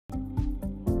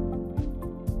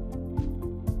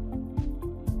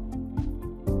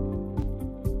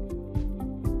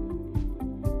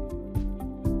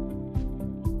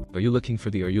Are you looking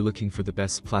for the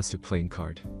best plastic playing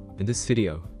card? In this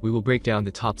video, we will break down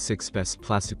the top 6 best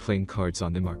plastic playing cards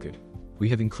on the market. We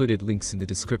have included links in the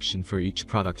description for each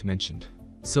product mentioned,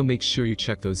 so make sure you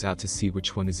check those out to see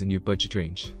which one is in your budget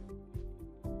range.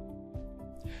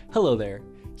 Hello there.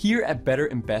 Here at Better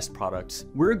and Best Products,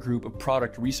 we're a group of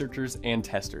product researchers and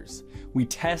testers. We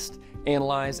test,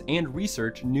 analyze, and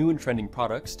research new and trending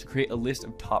products to create a list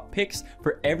of top picks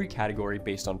for every category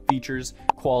based on features,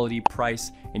 quality,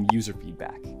 price, and user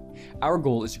feedback. Our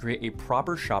goal is to create a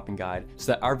proper shopping guide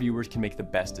so that our viewers can make the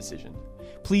best decision.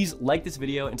 Please like this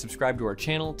video and subscribe to our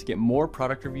channel to get more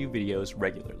product review videos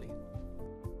regularly.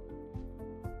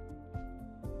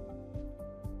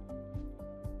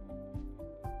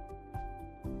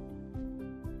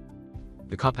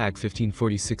 The Kopag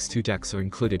 1546 2 decks are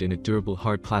included in a durable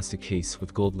hard plastic case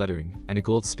with gold lettering and a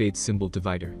gold spade symbol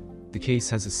divider. The case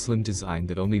has a slim design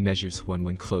that only measures 1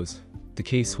 when closed. The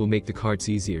case will make the cards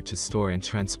easier to store and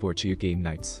transport to your game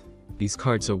nights. These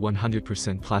cards are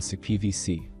 100% plastic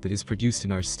PVC that is produced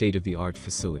in our state-of-the-art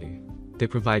facility. They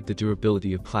provide the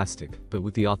durability of plastic, but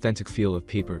with the authentic feel of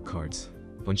paper cards.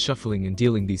 When shuffling and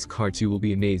dealing these cards, you will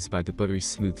be amazed by the buttery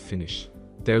smooth finish.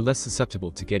 They are less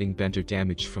susceptible to getting bent or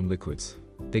damaged from liquids.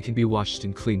 They can be washed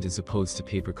and cleaned as opposed to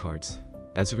paper cards.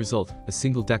 As a result, a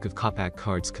single deck of Kopag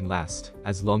cards can last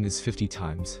as long as 50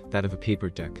 times that of a paper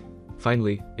deck.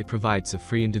 Finally, it provides a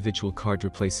free individual card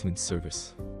replacement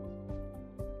service.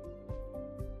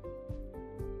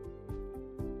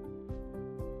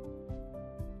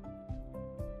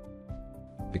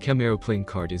 The Chem Aeroplane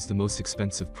card is the most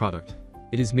expensive product.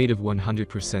 It is made of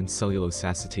 100% cellulose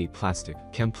acetate plastic.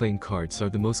 Chem playing cards are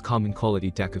the most common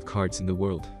quality deck of cards in the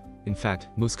world. In fact,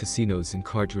 most casinos and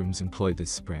card rooms employ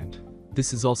this brand.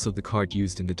 This is also the card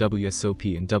used in the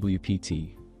WSOP and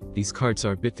WPT. These cards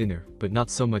are a bit thinner, but not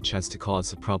so much as to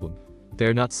cause a problem. They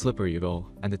are not slippery at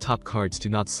all, and the top cards do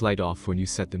not slide off when you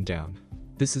set them down.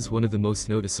 This is one of the most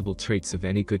noticeable traits of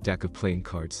any good deck of playing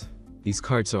cards. These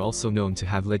cards are also known to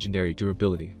have legendary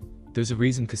durability. There's a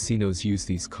reason casinos use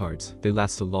these cards. They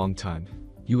last a long time.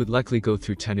 You would likely go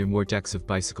through 10 or more decks of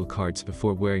bicycle cards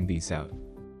before wearing these out.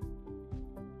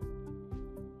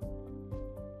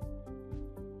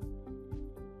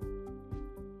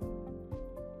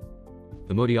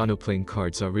 The Modiano playing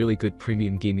cards are really good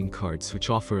premium gaming cards which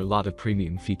offer a lot of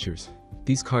premium features.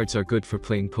 These cards are good for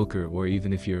playing poker or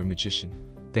even if you're a magician.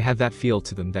 They have that feel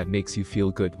to them that makes you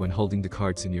feel good when holding the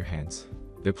cards in your hands.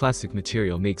 Their plastic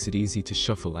material makes it easy to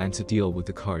shuffle and to deal with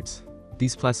the cards.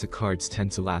 These plastic cards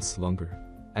tend to last longer.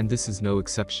 And this is no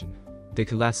exception. They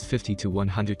can last 50 to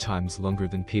 100 times longer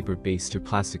than paper-based or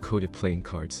plastic-coated playing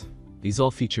cards. These all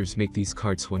features make these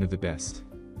cards one of the best.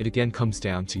 It again comes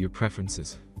down to your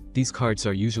preferences. These cards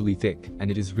are usually thick,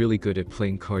 and it is really good at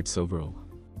playing cards overall.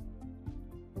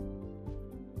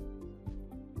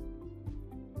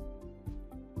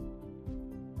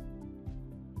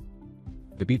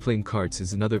 The B playing cards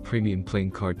is another premium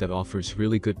playing card that offers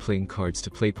really good playing cards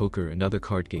to play poker and other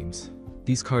card games.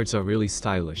 These cards are really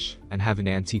stylish and have an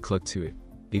antique look to it.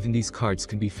 Even these cards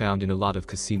can be found in a lot of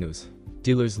casinos.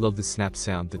 Dealers love the snap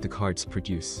sound that the cards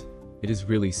produce. It is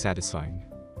really satisfying.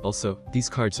 Also, these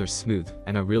cards are smooth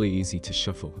and are really easy to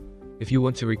shuffle. If you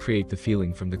want to recreate the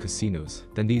feeling from the casinos,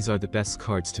 then these are the best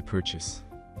cards to purchase.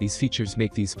 These features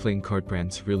make these playing card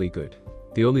brands really good.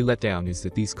 The only letdown is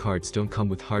that these cards don't come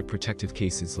with hard protective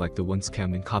cases like the ones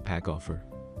Chem and Kopag offer.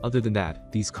 Other than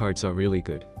that, these cards are really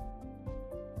good.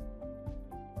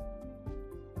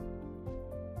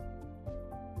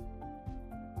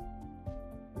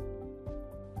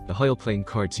 The Hoyle playing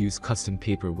cards use custom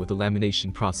paper with a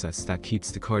lamination process that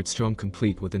keeps the card strong,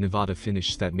 complete with a Nevada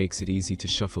finish that makes it easy to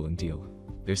shuffle and deal.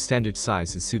 Their standard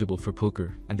size is suitable for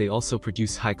poker, and they also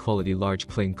produce high-quality large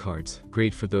playing cards,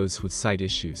 great for those with sight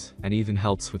issues, and even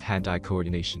helps with hand-eye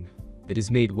coordination. It is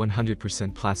made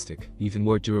 100% plastic, even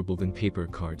more durable than paper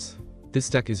cards. This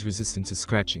deck is resistant to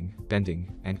scratching,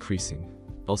 bending, and creasing.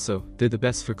 Also, they're the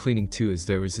best for cleaning too, as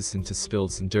they're resistant to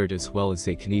spills and dirt as well as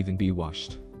they can even be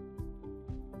washed.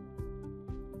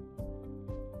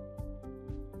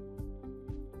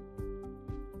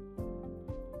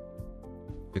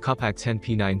 The Kopag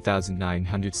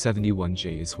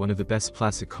 10P9971J is one of the best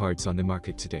plastic cards on the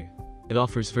market today. It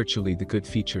offers virtually the good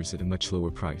features at a much lower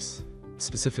price.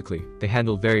 Specifically, they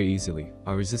handle very easily,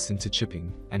 are resistant to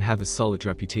chipping, and have a solid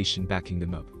reputation backing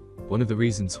them up. One of the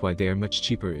reasons why they are much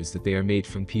cheaper is that they are made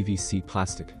from PVC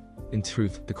plastic. In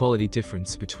truth, the quality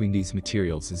difference between these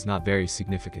materials is not very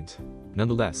significant.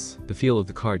 Nonetheless, the feel of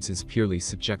the cards is purely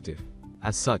subjective.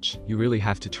 As such, you really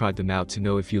have to try them out to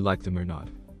know if you like them or not.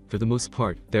 For the most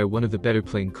part, they are one of the better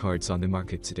playing cards on the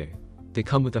market today. They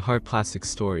come with a hard plastic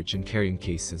storage and carrying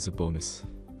case as a bonus.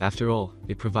 After all,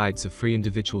 it provides a free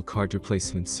individual card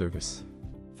replacement service.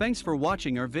 Thanks for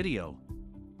watching our video.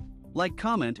 Like,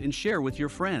 comment and share with your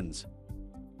friends.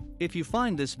 If you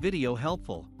find this video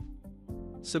helpful,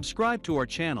 subscribe to our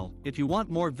channel if you want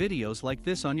more videos like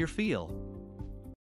this on your feel.